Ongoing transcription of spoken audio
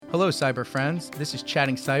Hello, cyber friends. This is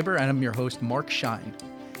Chatting Cyber, and I'm your host, Mark Shine.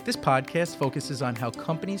 This podcast focuses on how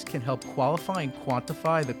companies can help qualify and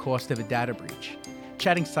quantify the cost of a data breach.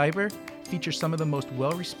 Chatting Cyber features some of the most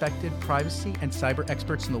well-respected privacy and cyber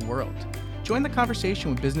experts in the world. Join the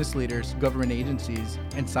conversation with business leaders, government agencies,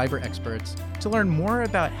 and cyber experts to learn more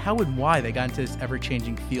about how and why they got into this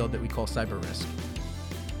ever-changing field that we call cyber risk.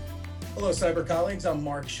 Hello, cyber colleagues. I'm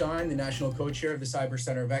Mark Shine, the National Co-Chair of the Cyber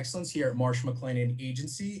Center of Excellence here at Marsh McLennan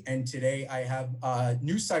Agency. And today I have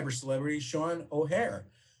new cyber celebrity, Sean O'Hare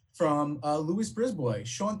from Lewis Brisbois.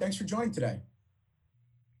 Sean, thanks for joining today.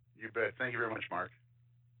 You bet. Thank you very much, Mark.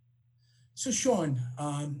 So Sean,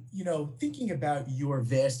 thinking about your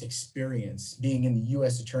vast experience being in the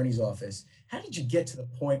U.S. Attorney's Office, how did you get to the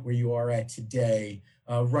point where you are at today,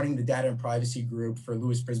 running the data and privacy group for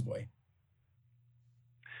Lewis Brisbois?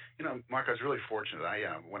 You know, Mark, I was really fortunate.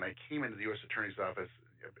 When I came into the U.S. Attorney's Office,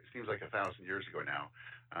 it seems like 1,000 years ago now,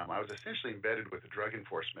 I was essentially embedded with the Drug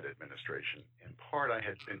Enforcement Administration. In part, I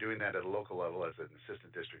had been doing that at a local level as an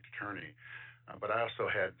assistant district attorney, but I also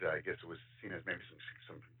had, I guess it was seen as maybe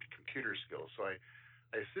some computer skills. So I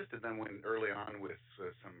assisted them early on with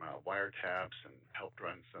some wiretaps and helped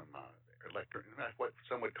run some what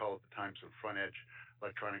some would call at the time some front-edge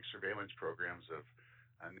electronic surveillance programs of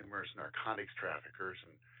numerous narcotics traffickers.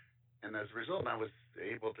 And as a result, I was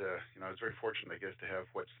able to, I was very fortunate, I guess, to have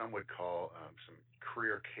what some would call some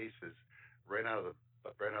career cases right out of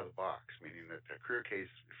the box. Meaning that a career case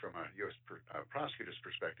from a U.S. Prosecutor's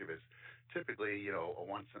perspective is typically, a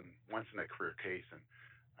once in a career case, and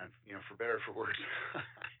for better or for worse,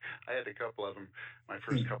 I had a couple of them my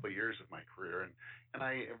first couple of years of my career, and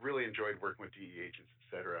I really enjoyed working with DEA agents, et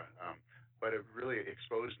cetera. But it really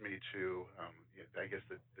exposed me to, I guess,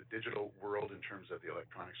 the digital world in terms of the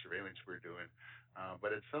electronic surveillance we're doing. But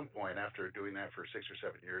at some point, after doing that for 6 or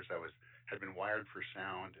 7 years, I had been wired for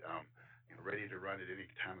sound, ready to run at any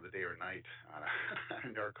time of the day or night on a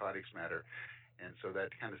narcotics matter. And so that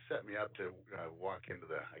kind of set me up to walk into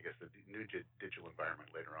the new digital environment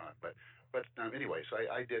later on. But anyway, so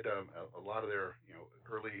I did a lot of their,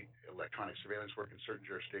 early electronic surveillance work in certain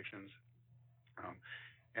jurisdictions.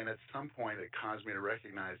 And at some point, it caused me to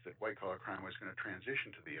recognize that white-collar crime was going to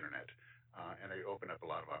transition to the internet, and it opened up a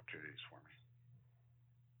lot of opportunities for me.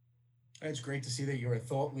 It's great to see that you're a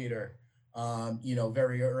thought leader,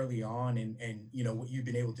 very early on, and what you've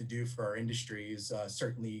been able to do for our industry is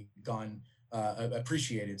certainly gone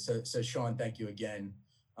appreciated. So Sean, thank you again.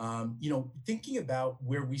 Thinking about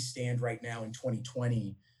where we stand right now in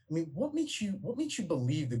 2020. I mean, what makes you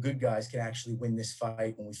believe the good guys can actually win this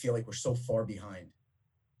fight when we feel like we're so far behind?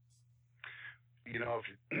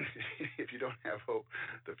 If you don't have hope,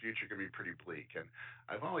 the future can be pretty bleak. And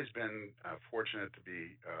I've always been fortunate to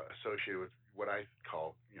be associated with what I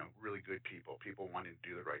call, really good people wanting to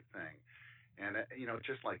do the right thing. And,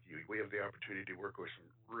 just like you, we have the opportunity to work with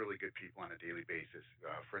some really good people on a daily basis.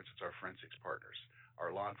 For instance, our forensics partners,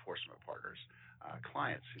 our law enforcement partners,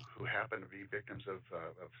 clients who happen to be victims of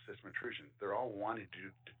system intrusion. They're all wanting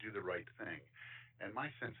to do the right thing. And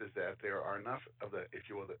my sense is that there are enough of the, if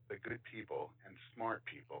you will, the good people and smart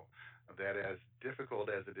people that, as difficult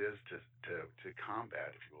as it is to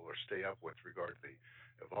combat, if you will, or stay up with regard to the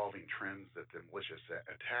evolving trends that the malicious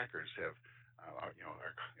attackers have, are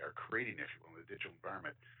creating, if you will, in the digital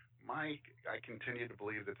environment. I continue to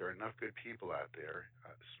believe that there are enough good people out there,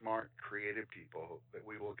 smart, creative people, that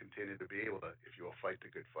we will continue to be able to, if you will, fight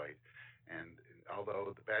the good fight. And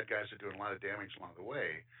although the bad guys are doing a lot of damage along the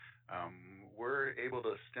way, we're able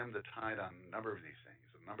to stem the tide on a number of these things.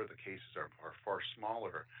 A number of the cases are far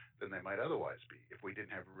smaller than they might otherwise be if we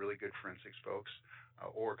didn't have really good forensics folks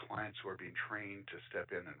or clients who are being trained to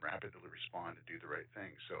step in and rapidly respond to do the right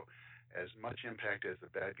thing. So as much impact as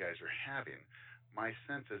the bad guys are having, my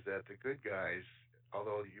sense is that the good guys,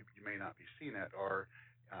 although you may not be seeing it, are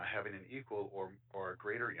having an equal or a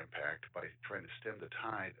greater impact by trying to stem the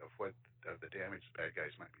tide of what the damage the bad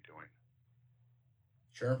guys might be doing.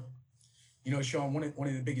 Sure. Sean, one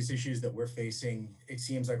of the biggest issues that we're facing, it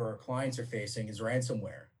seems like our clients are facing, is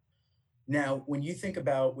ransomware. Now, when you think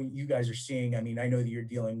about what you guys are seeing, I mean, I know that you're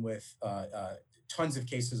dealing with tons of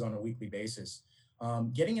cases on a weekly basis.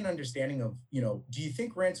 Getting an understanding of, do you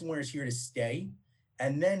think ransomware is here to stay?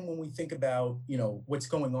 And then when we think about, what's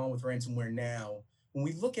going on with ransomware now, when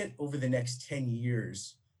we look at over the next 10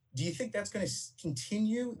 years, do you think that's going to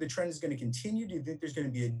continue? The trend is going to continue? Do you think there's going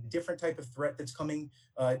to be a different type of threat that's coming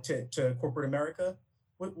to corporate America?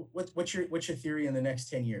 What's your theory in the next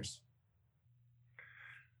 10 years?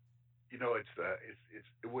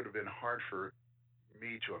 It would have been hard for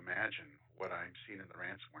me to imagine what I'm seeing in the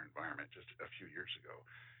ransomware environment just a few years ago.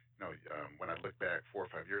 when I look back 4 or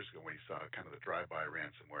 5 years ago, when we saw kind of the drive-by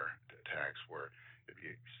ransomware attacks, where it'd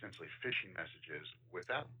be essentially phishing messages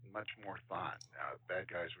without much more thought. Bad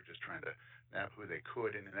guys were just trying to nab who they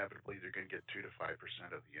could, and inevitably they're going to get 2 to 5%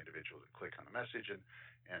 of the individuals that click on the message, and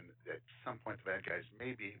at some point the bad guys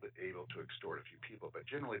may be able to extort a few people. But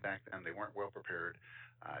generally back then they weren't well prepared,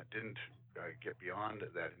 didn't get beyond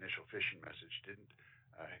that initial phishing message, didn't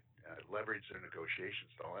leverage their negotiation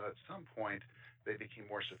style, and at some point they became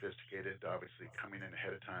more sophisticated, obviously coming in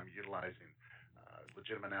ahead of time, utilizing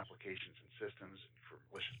legitimate applications and systems for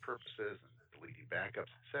malicious purposes and deleting backups,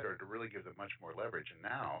 et cetera, to really give them much more leverage. And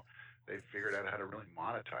now they've figured out how to really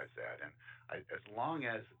monetize that. And as long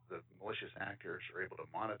as the malicious actors are able to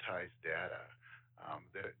monetize data,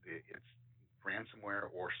 it's ransomware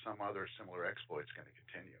or some other similar exploit is going to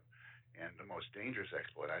continue. And the most dangerous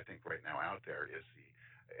exploit, I think, right now out there is the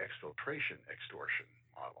exfiltration extortion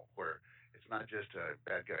model, where it's not just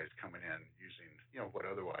bad guys coming in using, what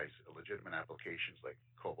otherwise legitimate applications like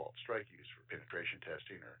Cobalt Strike used for penetration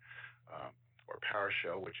testing, or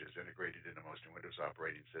PowerShell, which is integrated into most Windows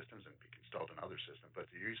operating systems and be installed in other systems. But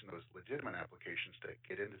they're using those legitimate applications to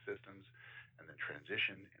get into systems and then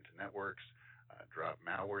transition into networks, drop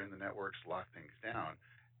malware in the networks, lock things down.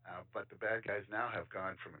 But the bad guys now have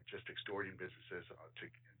gone from just extorting businesses to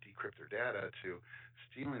decrypt their data to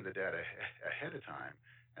stealing the data ahead of time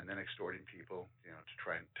and then extorting people, to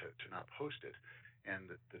try to not post it. And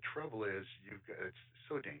the trouble is, it's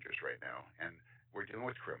so dangerous right now, and we're dealing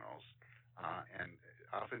with criminals, and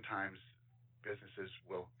oftentimes businesses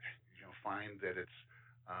will, find that it's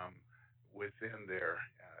within their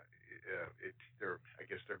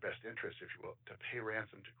best interest, if you will, to pay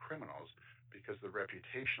ransom to criminals because of the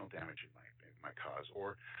reputational damage it might cause,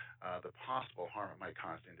 or the possible harm it might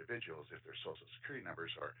cause to individuals if their social security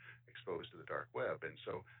numbers are exposed to the dark web. And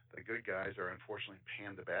so the good guys are unfortunately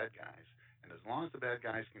paying the bad guys. And as long as the bad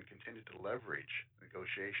guys can continue to leverage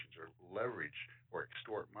negotiations or leverage or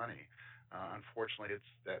extort money, unfortunately,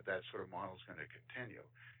 it's that sort of model is going to continue.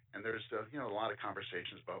 And there's a lot of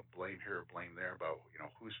conversations about blame here or blame there about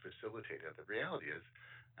who's facilitating it. The reality is,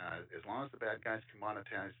 as long as the bad guys can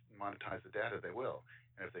monetize the data, they will.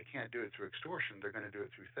 And if they can't do it through extortion, they're going to do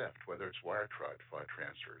it through theft, whether it's wire fraud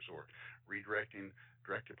transfers or redirecting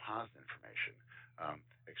direct deposit information,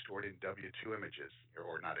 extorting W-2 images,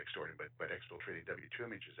 or not extorting, but exfiltrating W-2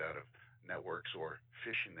 images out of networks or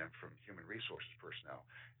phishing them from human resources personnel.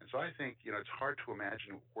 And so I think it's hard to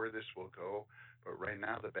imagine where this will go, but right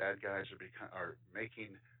now the bad guys are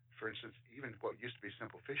making, for instance, even what used to be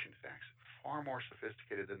simple phishing attacks far more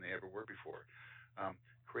sophisticated than they ever were before,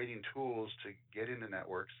 creating tools to get into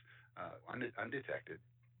networks undetected.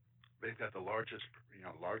 They've got the largest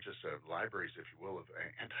libraries, if you will, of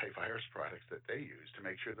antivirus products that they use to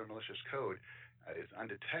make sure their malicious code is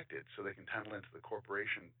undetected, so they can tunnel into the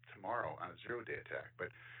corporation tomorrow on a zero-day attack. But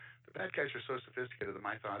the bad guys are so sophisticated that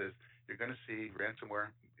my thought is you're going to see ransomware.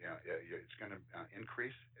 It's going to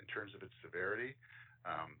increase in terms of its severity.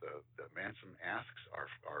 The ransom asks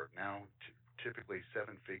are now typically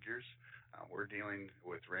 7 figures. We're dealing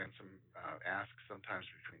with ransom asks sometimes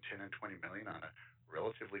between 10 and 20 million on a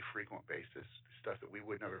relatively frequent basis, stuff that we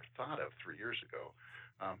would never have thought of 3 years ago.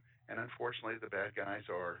 And unfortunately, the bad guys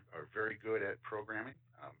are very good at programming,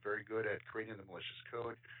 very good at creating the malicious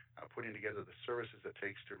code, putting together the services it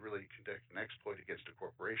takes to really conduct an exploit against a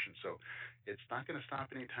corporation. So it's not going to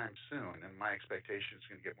stop anytime soon, and my expectation is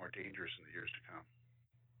going to get more dangerous in the years to come.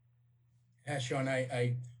 Yeah, Sean,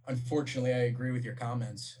 I unfortunately, I agree with your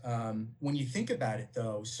comments. When you think about it,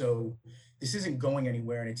 though, so this isn't going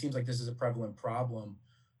anywhere, and it seems like this is a prevalent problem.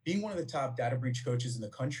 Being one of the top data breach coaches in the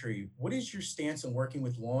country, what is your stance on working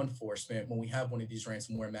with law enforcement when we have one of these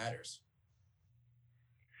ransomware matters?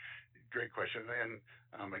 Great question.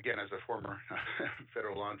 And again, as a former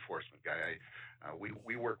federal law enforcement guy,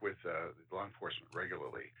 we work with law enforcement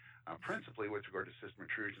regularly, principally with regard to system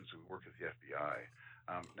intrusions. We work with the FBI.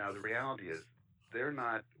 Now, the reality is they're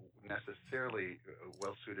not necessarily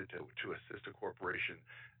well suited to assist a corporation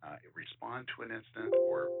respond to an incident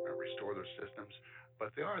or restore their systems, but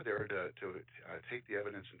they are there to take the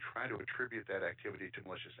evidence and try to attribute that activity to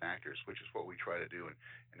malicious actors, which is what we try to do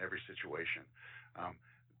in every situation.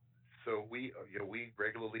 So we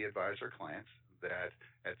regularly advise our clients that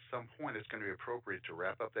at some point it's going to be appropriate to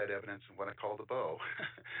wrap up that evidence in what I call the bow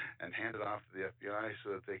and hand it off to the FBI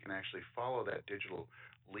so that they can actually follow that digital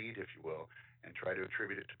lead, if you will, and try to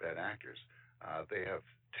attribute it to bad actors. They have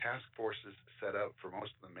task forces set up for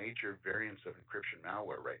most of the major variants of encryption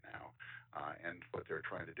malware right now. And what they're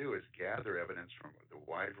trying to do is gather evidence from the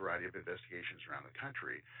wide variety of investigations around the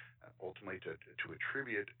country, ultimately to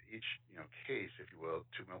attribute each case, if you will,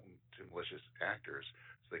 to malicious actors,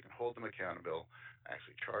 so they can hold them accountable,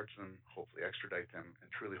 actually charge them, hopefully extradite them, and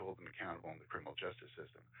truly hold them accountable in the criminal justice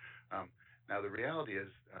system. Now, the reality is,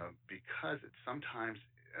 because it's sometimes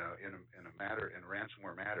in a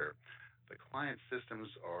ransomware matter, the client systems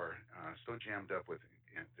are so jammed up with,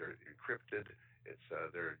 they're encrypted. It's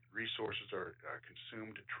their resources are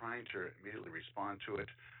consumed trying to immediately respond to it,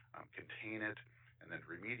 contain it, and then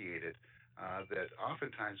remediate it. That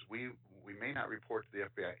oftentimes we may not report to the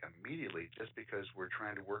FBI immediately just because we're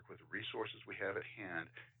trying to work with the resources we have at hand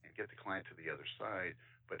and get the client to the other side.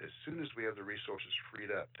 But as soon as we have the resources freed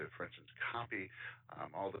up to, for instance, copy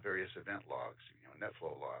all the various event logs,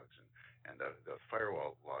 NetFlow logs, and the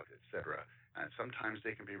firewall logs, et cetera, and sometimes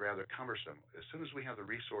they can be rather cumbersome. As soon as we have the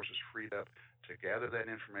resources freed up to gather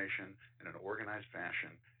that information in an organized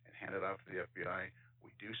fashion and hand it off to the FBI,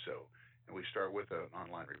 we do so. And we start with an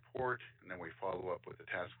online report, and then we follow up with the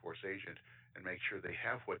task force agent and make sure they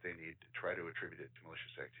have what they need to try to attribute it to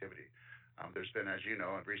malicious activity. There's been, as you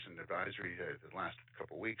know, a recent advisory the last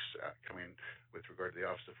couple of weeks coming with regard to the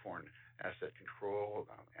Office of Foreign Asset Control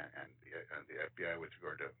and the FBI with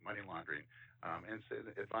regard to money laundering, and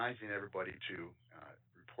advising everybody to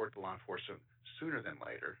report to law enforcement sooner than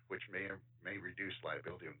later, which may reduce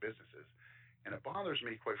liability on businesses. And it bothers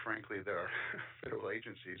me, quite frankly, that our federal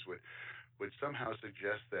agencies would somehow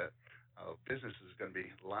suggest that business is going to be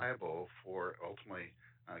liable for ultimately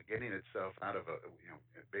getting itself out of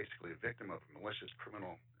basically a victim of malicious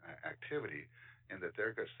criminal activity, and that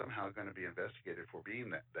they're somehow going to be investigated for being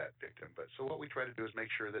that victim. But so what we try to do is make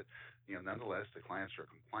sure that nonetheless the clients are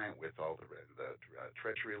compliant with all the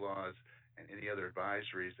treasury laws and any other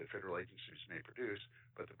advisories that federal agencies may produce.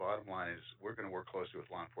 But the bottom line is we're going to work closely with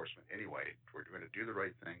law enforcement anyway. We're going to do the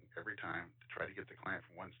right thing every time to try to get the client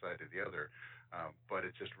from one side to the other. But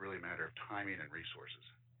it's just really a matter of timing and resources.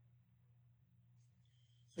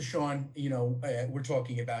 So Sean, we're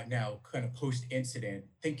talking about now kind of post-incident,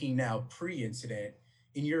 thinking now pre-incident.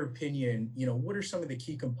 In your opinion, what are some of the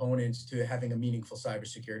key components to having a meaningful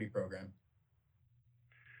cybersecurity program?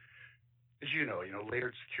 As you know,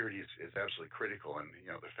 layered security is absolutely critical, and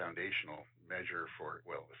the foundational measure for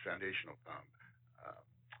the foundational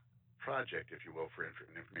project, if you will, for an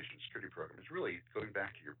information security program is really going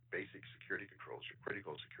back to your basic security controls, your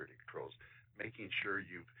critical security controls, making sure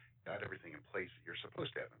you've got everything in place that you're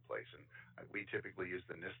supposed to have in place. And we typically use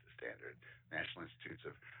the NIST standard, National Institutes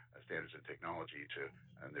of Standards and Technology,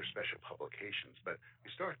 and their special publications. But we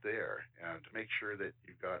start there to make sure that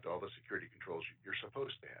you've got all the security controls you're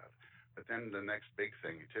supposed to have. But then the next big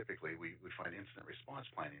thing, typically, we find incident response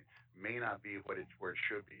planning may not be where it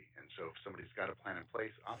should be. And so if somebody's got a plan in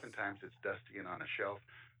place, oftentimes it's dusty and on a shelf,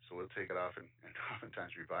 so we'll take it off and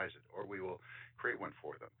oftentimes revise it, or we will create one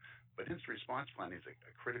for them. But incident response planning is a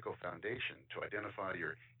critical foundation to identify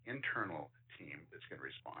your internal team that's going to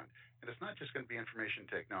respond. And it's not just going to be information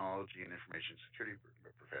technology and information security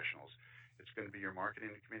professionals. It's going to be your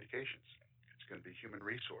marketing and communications. It's going to be human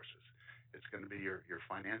resources. It's going to be your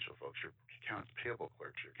financial folks, your accounts payable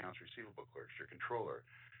clerks, your accounts receivable clerks, your controller,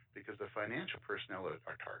 because the financial personnel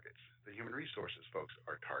are targets. The human resources folks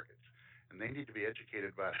are targets. And they need to be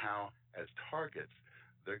educated about how, as targets,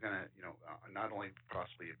 they're going to, not only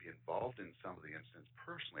possibly be involved in some of the incidents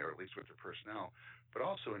personally, or at least with their personnel, but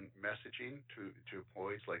also in messaging to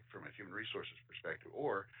employees, like from a human resources perspective,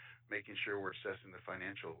 or making sure we're assessing the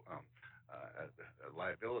financial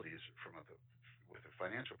liabilities with the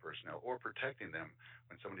financial personnel, or protecting them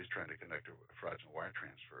when somebody's trying to conduct a fraudulent wire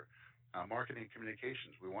transfer. Marketing and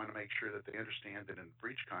communications, we want to make sure that they understand that in the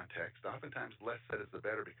breach context, oftentimes less said is the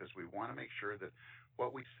better, because we want to make sure that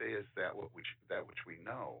what we say is that which we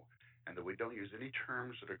know, and that we don't use any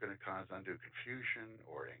terms that are going to cause undue confusion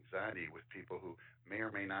or anxiety with people who may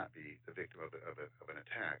or may not be the victim of an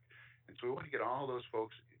attack. And so we want to get all those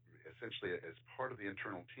folks essentially as part of the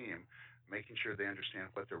internal team, making sure they understand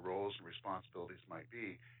what their roles and responsibilities might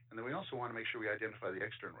be. And then we also want to make sure we identify the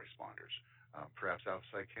external responders, perhaps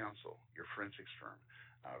outside counsel, your forensics firm,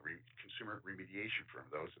 consumer remediation firm,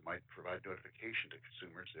 those that might provide notification to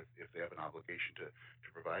consumers if they have an obligation to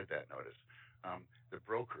provide that notice. The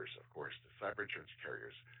brokers, of course, the cyber insurance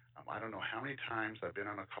carriers. I don't know how many times I've been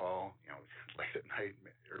on a call, late at night,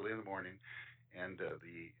 early in the morning, and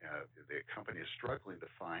the company is struggling to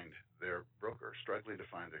find their broker, struggling to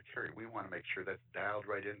find their carrier. We want to make sure that's dialed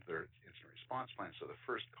right into their incident response plan. So the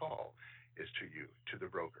first call is to you, to the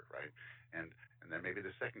broker, right? And then maybe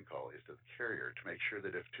the second call is to the carrier to make sure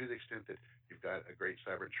that if, to the extent that you've got a great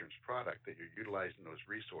cyber insurance product, that you're utilizing those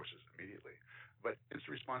resources immediately. But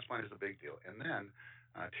instant response plan is a big deal. And then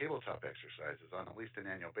tabletop exercises on at least an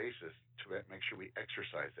annual basis to make sure we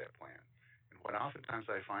exercise that plan. And what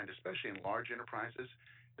oftentimes I find, especially in large enterprises,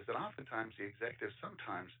 is that oftentimes the executives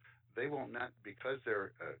sometimes they will not, because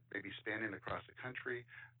they're maybe spanning across the country,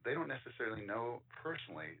 they don't necessarily know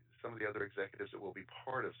personally some of the other executives that will be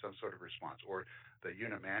part of some sort of response, or the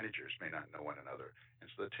unit managers may not know one another. And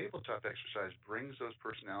so the tabletop exercise brings those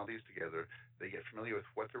personalities together. They get familiar with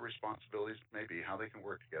what their responsibilities may be, how they can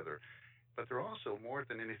work together, but they're also, more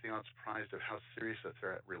than anything else, surprised of how serious the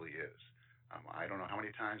threat really is. I don't know how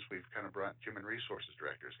many times we've kind of brought human resources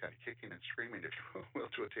directors kind of kicking and screaming, if you will,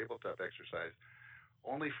 to a tabletop exercise,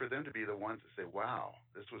 only for them to be the ones that say, wow,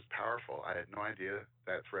 this was powerful. I had no idea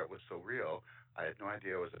that threat was so real. I had no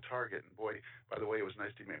idea it was a target. And boy, by the way, it was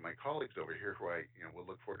nice to meet my colleagues over here who I will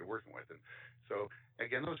look forward to working with. And so,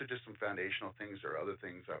 again, those are just some foundational things. There are other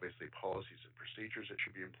things, obviously, policies and procedures that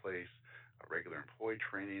should be in place, regular employee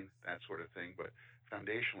training, that sort of thing. But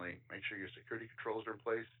foundationally, make sure your security controls are in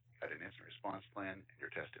place, got an instant response plan, and you're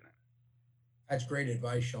testing it. That's great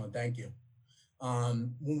advice, Sean. Thank you.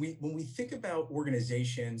 When we think about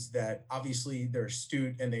organizations that obviously they're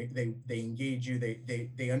astute and they engage you,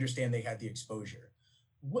 they understand they have the exposure.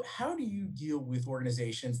 How do you deal with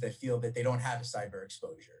organizations that feel that they don't have a cyber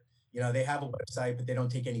exposure? They have a website, but they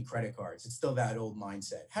don't take any credit cards. It's still that old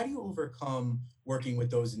mindset. How do you overcome working with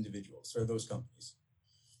those individuals or those companies?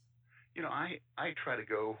 I try to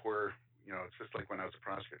go where, it's just like when I was a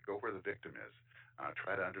prosecutor, go where the victim is.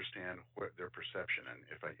 Try to understand what their perception, and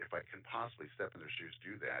if I can possibly step in their shoes,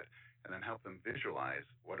 do that, and then help them visualize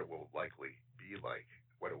what it will likely be like,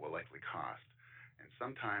 what it will likely cost. And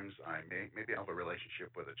sometimes maybe I'll have a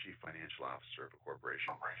relationship with a chief financial officer of a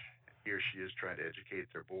corporation. He or she is trying to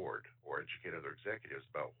educate their board or educate other executives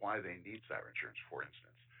about why they need cyber insurance, for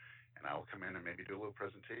instance. And I will come in and maybe do a little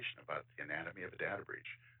presentation about the anatomy of a data breach,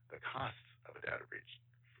 the costs of a data breach,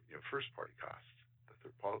 first-party costs,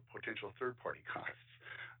 potential third-party costs,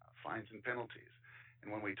 fines and penalties. And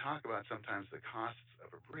when we talk about sometimes the costs of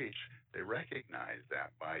a breach, they recognize that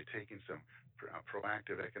by taking some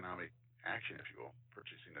proactive economic action, if you will,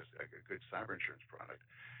 purchasing a good cyber insurance product,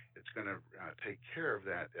 it's going to take care of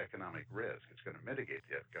that economic risk. It's going to mitigate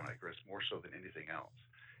the economic risk more so than anything else.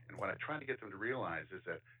 And what I try to get them to realize is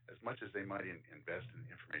that as much as they might invest in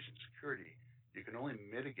information security, you can only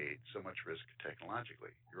mitigate so much risk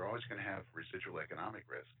technologically. You're always going to have residual economic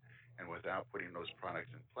risk. And without putting those products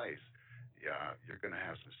in place, you're going to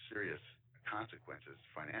have some serious consequences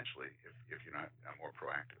financially if you're not more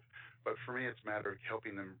proactive. But for me, it's a matter of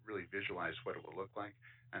helping them really visualize what it will look like.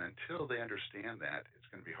 And until they understand that, it's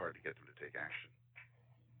going to be hard to get them to take action.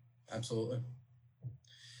 Absolutely.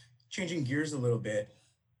 Changing gears a little bit,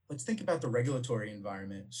 let's think about the regulatory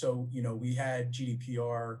environment. So, we had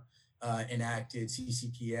GDPR enacted,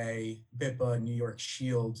 CCPA, BIPA, New York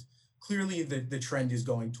Shield. Clearly, the trend is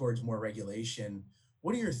going towards more regulation.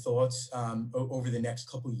 What are your thoughts over the next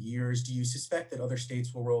couple of years? Do you suspect that other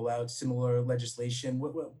states will roll out similar legislation?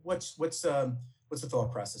 What's the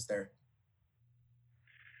thought process there?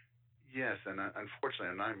 Yes, and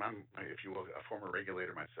unfortunately, and I'm, if you will, a former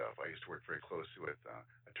regulator myself. I used to work very closely with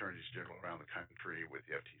attorneys general around the country, with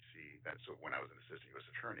the FTC. That's when I was an assistant U.S.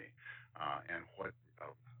 attorney. And what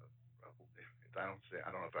I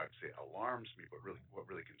don't know if I would say alarms me, but what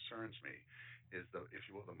really concerns me is if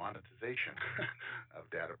you will, the monetization of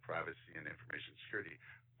data privacy and information security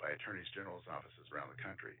by attorneys general's offices around the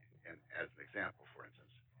country. And as an example, for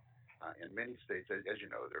instance, in many states, as you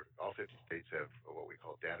know, all 50 states have what we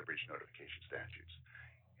call data breach notification statutes.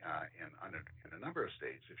 And in a number of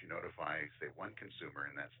states, if you notify, say, one consumer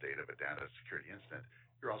in that state of a data security incident,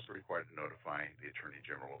 you're also required to notify the attorney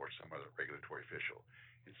general or some other regulatory official.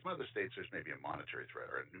 In some other states, there's maybe a monetary threat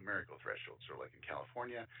or a numerical threshold. So like in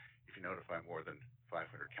California, if you notify more than 500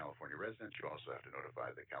 California residents, you also have to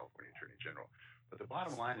notify the California Attorney General. But the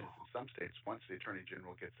bottom line is, in some states, once the Attorney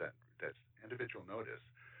General gets that individual notice,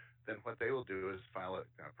 then what they will do is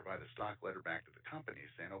provide a stock letter back to the company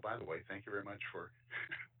saying, oh, by the way, thank you very much for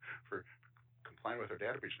for complying with our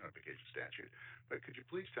data breach notification statute. But could you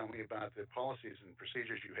please tell me about the policies and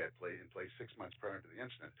procedures you had in place 6 months prior to the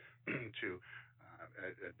incident to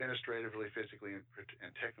administratively, physically,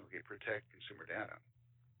 and technically protect consumer data?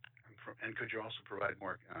 And could you also provide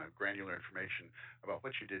more granular information about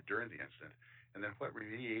what you did during the incident? And then what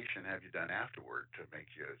remediation have you done afterward to make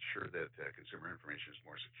sure that consumer information is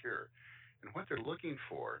more secure? And what they're looking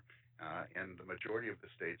for in the majority of the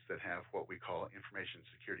states that have what we call information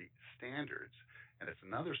security standards, and it's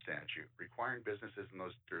another statute requiring businesses in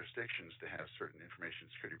those jurisdictions to have certain information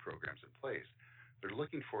security programs in place. They're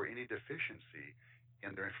looking for any deficiency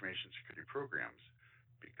in their information security programs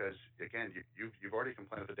because, again, you've already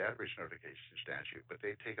complied with the data breach notification statute, but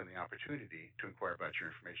they've taken the opportunity to inquire about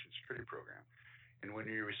your information security program. And when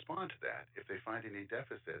you respond to that, if they find any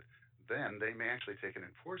deficit, then they may actually take an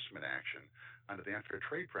enforcement action under the Unfair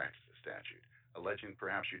Trade Practices statute, alleging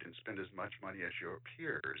perhaps you didn't spend as much money as your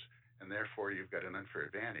peers, and therefore you've got an unfair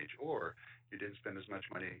advantage, or you didn't spend as much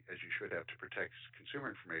money as you should have to protect consumer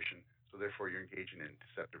information, so therefore you're engaging in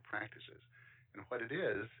deceptive practices. And what it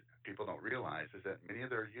is, people don't realize, is that many of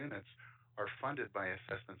their units are funded by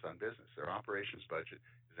assessments on business. Their operations budget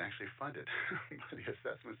is actually funded by the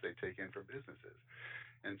assessments they take in from businesses.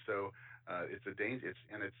 And so it's a danger. It's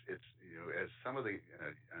as some of the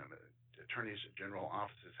attorneys general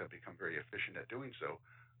offices have become very efficient at doing so,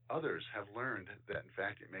 others have learned that in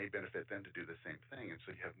fact it may benefit them to do the same thing. And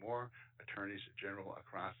so you have more attorneys general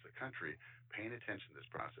across the country paying attention to this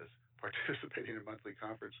process, participating in monthly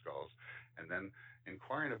conference calls, and then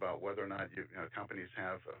inquiring about whether or not companies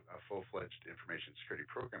have a full-fledged information security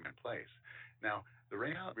program in place. Now, the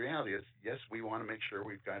reality is, yes, we want to make sure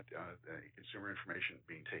we've got consumer information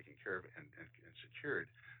being taken care of and secured,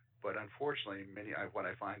 but unfortunately, what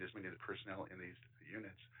I find is many of the personnel in these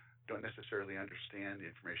units don't necessarily understand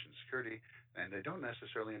information security, and they don't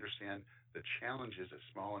necessarily understand the challenges that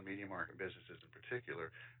small and medium market businesses in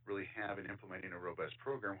particular really have in implementing a robust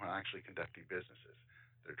program while actually conducting businesses.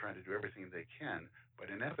 They're trying to do everything they can,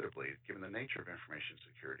 but inevitably, given the nature of information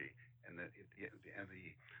security and the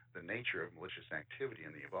nature of malicious activity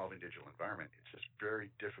in the evolving digital environment, it's just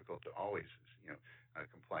very difficult to always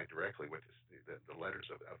comply directly with the letters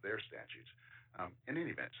of their statutes. In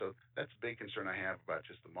any event, so that's a big concern I have about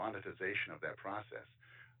just the monetization of that process.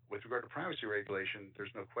 With regard to privacy regulation,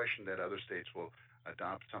 there's no question that other states will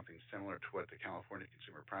adopt something similar to what the California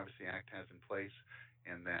Consumer Privacy Act has in place,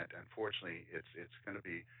 and that unfortunately it's going to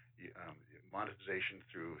be monetization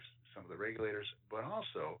through some of the regulators, but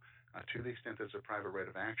also to the extent there's a private right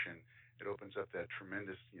of action, it opens up that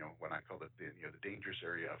tremendous, what I call the dangerous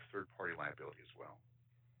area of third-party liability as well.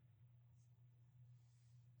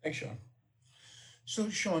 Thanks, Sean. So,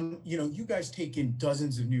 Sean, you guys take in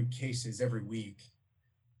dozens of new cases every week.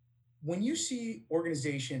 When you see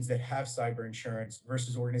organizations that have cyber insurance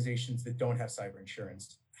versus organizations that don't have cyber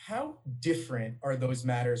insurance, how different are those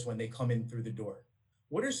matters when they come in through the door?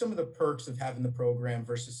 What are some of the perks of having the program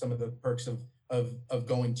versus some of the perks of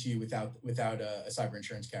going to you without a cyber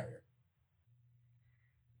insurance carrier?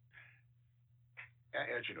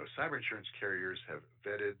 As you know, cyber insurance carriers have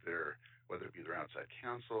vetted whether it be their outside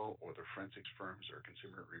counsel or their forensics firms or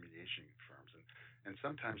consumer remediation firms. And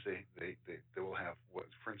sometimes they will have,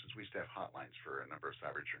 for instance, we used to have hotlines for a number of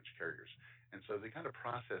cyber insurance carriers. And so they got a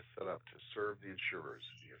process set up to serve the insurers.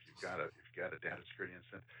 If you've got a data security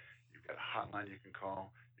incident, you've got a hotline you can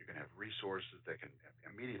call, you can have resources that can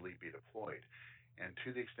immediately be deployed. And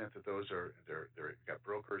to the extent that they've got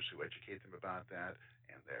brokers who educate them about that,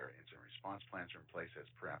 and their incident response plans are in place as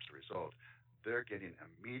perhaps a result, they're getting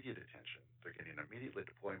immediate attention. They're getting immediate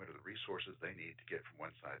deployment of the resources they need to get from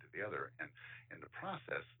one side to the other. And in the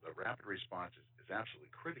process, the rapid response is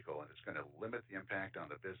absolutely critical, and it's going to limit the impact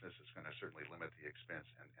on the business. It's going to certainly limit the expense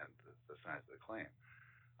and the size of the claim.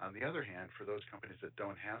 On the other hand, for those companies that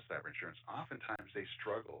don't have cyber insurance, oftentimes they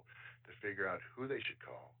struggle to figure out who they should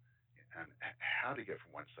call and how to get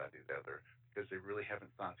from one side to the other because they really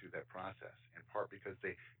haven't thought through that process, in part because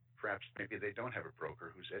maybe they don't have a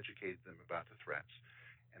broker who's educated them about the threats.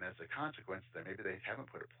 And as a consequence, maybe they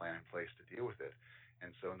haven't put a plan in place to deal with it.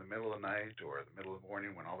 And so in the middle of the night or the middle of the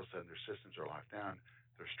morning when all of a sudden their systems are locked down,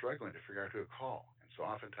 they're struggling to figure out who to call. And so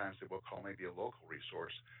oftentimes they will call maybe a local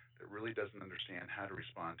resource that really doesn't understand how to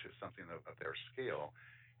respond to something of their scale.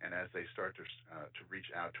 And as they start to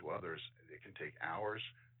reach out to others, it can take hours,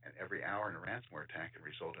 and every hour in a ransomware attack can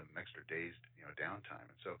result in an extra day's downtime.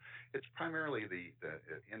 And so it's primarily the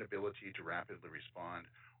inability to rapidly respond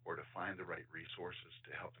or to find the right resources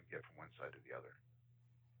to help them get from one side to the other.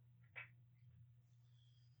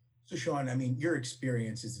 So, Sean, your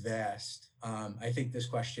experience is vast. I think this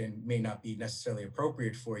question may not be necessarily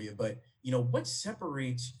appropriate for you, but what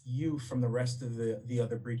separates you from the rest of the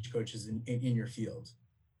other breach coaches in your field?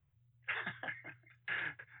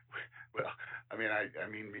 Well, I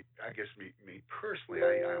guess me personally,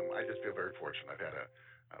 I just feel very fortunate. I've had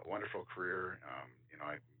a wonderful career.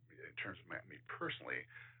 In terms of me personally,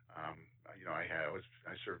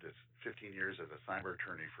 I served as 15 years as a cyber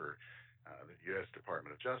attorney for the U.S.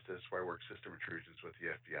 Department of Justice, where I worked system intrusions with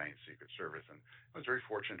the FBI and Secret Service. And I was very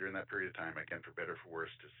fortunate during that period of time, again, for better or for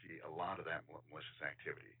worse, to see a lot of that malicious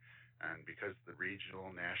activity. And because the regional,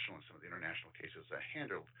 national, and some of the international cases I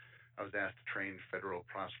handled, I was asked to train federal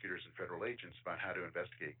prosecutors and federal agents about how to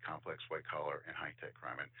investigate complex white-collar and high-tech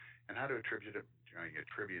crime, and how to attribute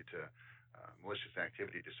malicious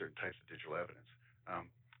activity to certain types of digital evidence.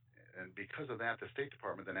 And because of that, the State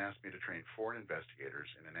Department then asked me to train foreign investigators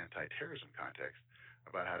in an anti-terrorism context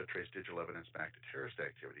about how to trace digital evidence back to terrorist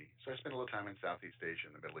activity. So I spent a little time in Southeast Asia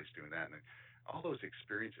and the Middle East doing that. And all those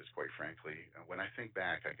experiences, quite frankly, when I think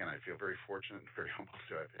back, again, I feel very fortunate and very humbled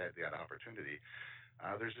to have had that opportunity.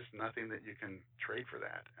 There's just nothing that you can trade for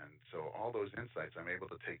that. And so all those insights I'm able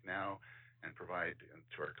to take now and provide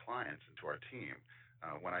to our clients and to our team.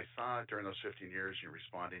 When I saw during those 15 years,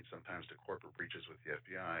 responding sometimes to corporate breaches with the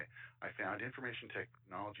FBI, I found information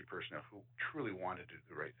technology personnel who truly wanted to do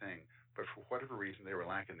the right thing, but for whatever reason, they were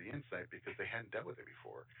lacking the insight because they hadn't dealt with it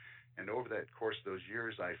before. And over that course of those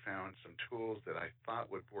years, I found some tools that I thought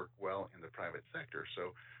would work well in the private sector.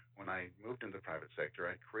 So when I moved into the private sector,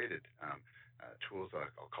 I created tools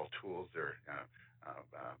I'll call tools. They're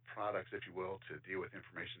products, if you will, to deal with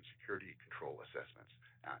information security control assessments,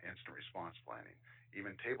 instant response planning,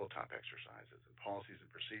 even tabletop exercises and policies and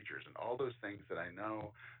procedures, and all those things that I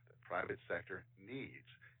know the private sector needs.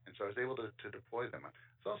 And so I was able to deploy them. I've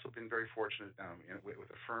also been very fortunate with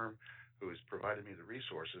a firm who has provided me the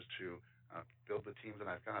resources to build the team that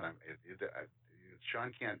I've got.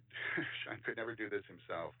 Sean could never do this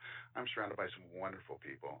himself. I'm surrounded by some wonderful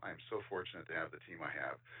people. I'm so fortunate to have the team I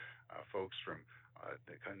have. Folks from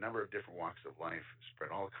a number of different walks of life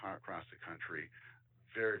spread all across the country.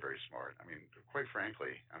 Very, very smart. I mean, quite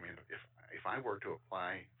frankly, if I were to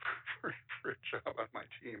apply for a job on my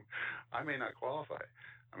team, I may not qualify.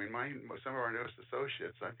 I mean, some of our newest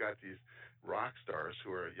associates, I've got these rock stars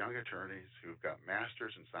who are young attorneys who've got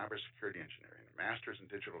masters in cybersecurity engineering, masters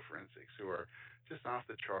in digital forensics, who are just off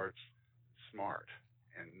the charts smart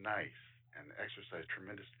and nice and exercise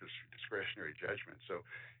tremendous discretionary judgment. So,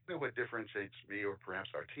 what differentiates me or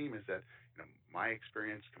perhaps our team is that, my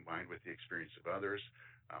experience combined with the experience of others.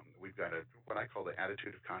 We've got what I call the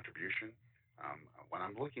attitude of contribution. What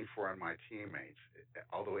I'm looking for on my teammates,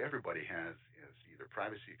 although everybody is either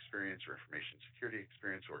privacy experience or information security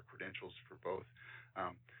experience or credentials for both,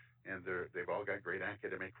 and they've all got great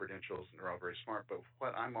academic credentials and they're all very smart. But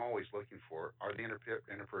what I'm always looking for are the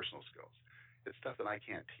interpersonal skills. It's stuff that I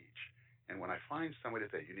can't teach. And when I find somebody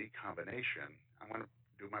with that unique combination, I want to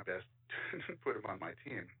do my best to put them on my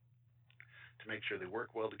team to make sure they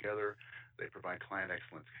work well together. They provide clients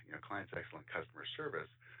excellent customer service.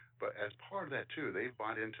 But as part of that too, they've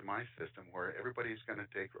bought into my system where everybody's going to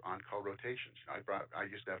take on-call rotations. I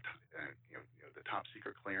used to have the top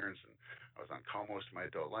secret clearance, and I was on call most of my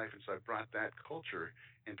adult life, and so I brought that culture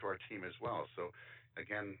into our team as well. So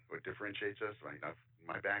again, what differentiates us,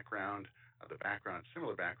 my background,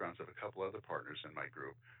 similar backgrounds of a couple other partners in my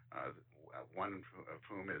group. One of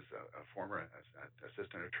whom is a former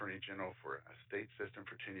assistant attorney general for a state system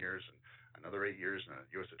for 10 years, and another 8 years in a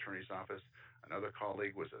U.S. attorney's office. Another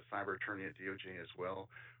colleague was a cyber attorney at DOJ as well.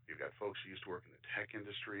 We've got folks who used to work in the tech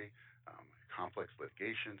industry, complex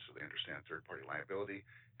litigation, so they understand third-party liability,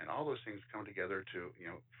 and all those things come together to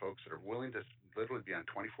folks that are willing to literally be on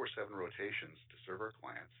 24/7 rotations to serve our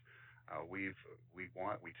clients. We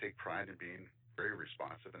take pride in being very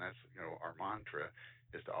responsive, and that's our mantra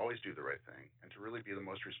is to always do the right thing and to really be the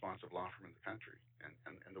most responsive law firm in the country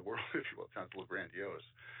and the world, if you will. It sounds a little grandiose,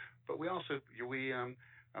 but we also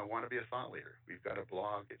want to be a thought leader. We've got a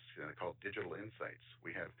blog. It's called Digital Insights.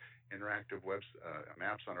 We have interactive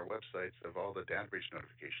maps on our websites of all the data breach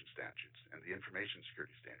notification statutes and the information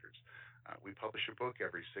security standards. We publish a book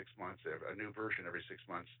every 6 months, a new version every 6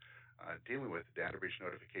 months, dealing with data breach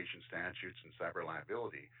notification statutes and cyber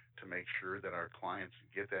liability to make sure that our clients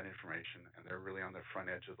get that information and they're really on the front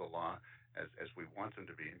edge of the law as we want them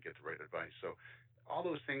to be and get the right advice. So all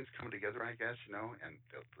those things come together, I guess, and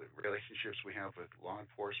the relationships we have with law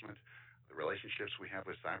enforcement, the relationships we have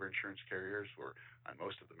with cyber insurance carriers. We're on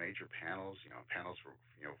most of the major panels, panels for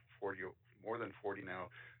more than 40 now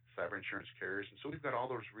cyber insurance carriers. And so we've got all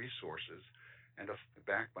those resources and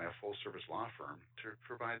backed by a full-service law firm to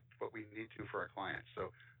provide what we need to for our clients.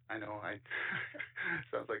 So I know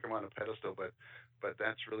sounds like I'm on a pedestal, but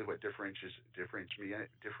that's really what differentiates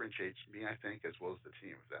me, I think, as well as the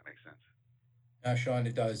team, if that makes sense. Sean,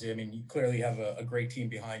 it does. I mean, you clearly have a great team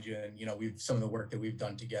behind you, and some of the work that we've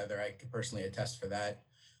done together, I can personally attest for that.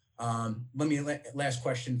 Last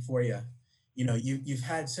question for you. You've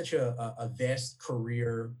had such a vast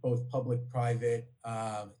career, both public, private,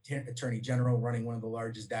 attorney general, running one of the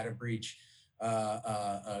largest data breach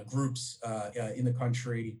groups in the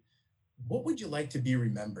country. What would you like to be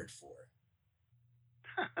remembered for?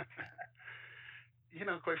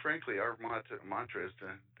 Quite frankly, our mantra is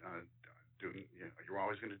to do. You're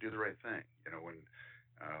always going to do the right thing.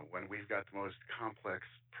 When we've got the most complex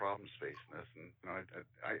problems facing us, and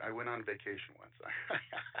I went on vacation once. I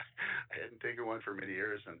hadn't taken one for many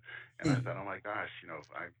years, and I thought, oh my gosh,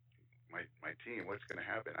 my team, what's going to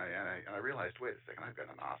happen? And I realized, wait a second, I've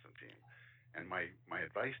got an awesome team. And my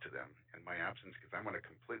advice to them in my absence, because I'm going to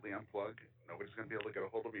completely unplug, nobody's going to be able to get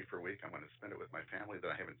a hold of me for a week. I'm going to spend it with my family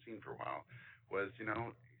that I haven't seen for a while. Was you're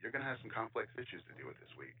going to have some complex issues to deal with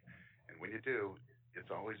this week, and when you do, it's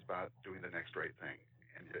always about doing the next right thing.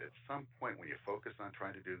 And at some point, when you focus on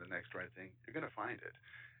trying to do the next right thing, you're going to find it.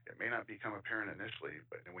 It may not become apparent initially,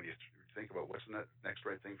 but when you think about what's the next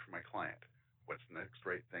right thing for my client, what's the next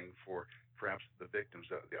right thing for perhaps the victims,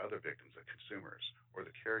 the other victims, the consumers, or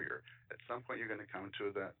the carrier, at some point you're going to come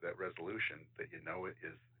to that resolution that it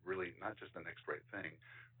is really not just the next right thing,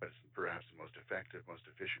 but it's perhaps the most effective, most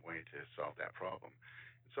efficient way to solve that problem.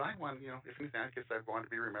 So I want, if anything, I guess I want to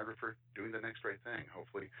be remembered for doing the next right thing.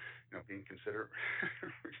 Hopefully, being considerate,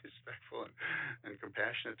 respectful, and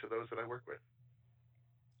compassionate to those that I work with.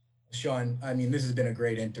 Sean, I mean, this has been a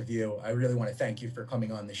great interview. I really want to thank you for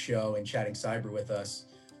coming on the show and chatting cyber with us.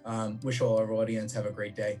 Wish all our audience have a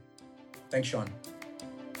great day. Thanks, Sean.